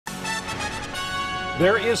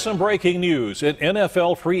There is some breaking news. An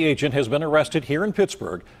NFL free agent has been arrested here in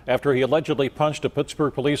Pittsburgh after he allegedly punched a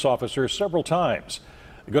Pittsburgh police officer several times.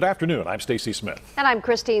 Good afternoon. I'm Stacy Smith. And I'm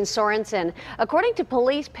Christine Sorensen. According to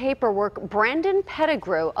police paperwork, Brandon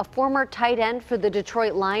Pettigrew, a former tight end for the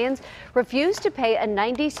Detroit Lions, refused to pay a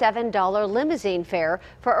 $97 limousine fare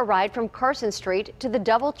for a ride from Carson Street to the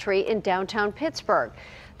DoubleTree in downtown Pittsburgh.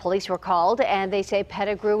 Police were called, and they say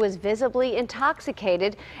Pettigrew was visibly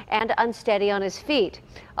intoxicated and unsteady on his feet.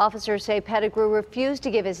 Officers say Pettigrew refused to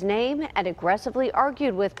give his name and aggressively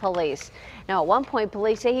argued with police. Now, at one point,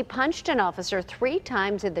 police say he punched an officer 3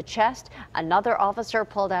 times in the chest. Another officer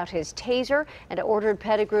pulled out his taser and ordered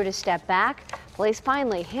Pettigrew to step back. Police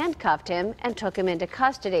finally handcuffed him and took him into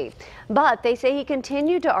custody. But they say he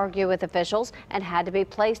continued to argue with officials and had to be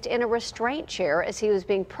placed in a restraint chair as he was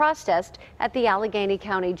being processed at the Allegheny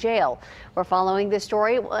County Jail. We're following this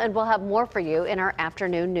story, and we'll have more for you in our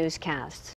afternoon newscasts.